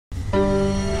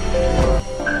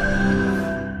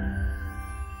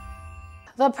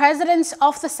The President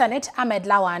of the Senate, Ahmed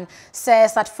Lawan,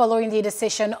 says that following the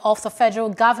decision of the federal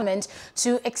government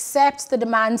to accept the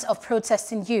demands of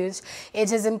protesting youth,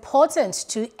 it is important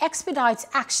to expedite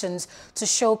actions to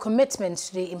show commitment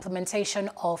to the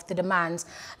implementation of the demands.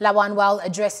 Lawan, while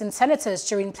addressing senators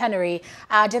during plenary,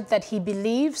 added that he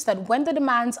believes that when the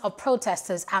demands of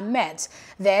protesters are met,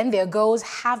 then their goals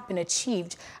have been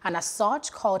achieved, and as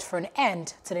such called for an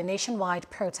end to the nationwide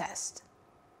protest.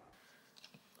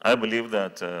 I believe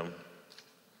that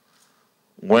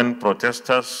when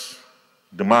protesters'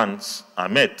 demands are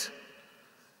met,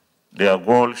 their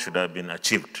goal should have been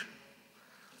achieved.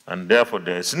 And therefore,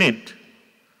 there is need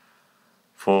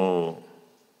for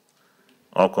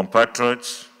our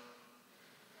compatriots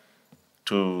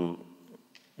to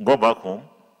go back home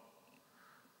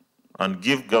and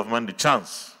give government the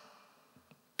chance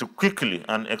to quickly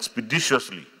and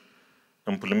expeditiously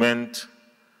implement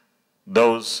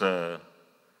those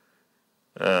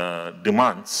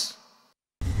demands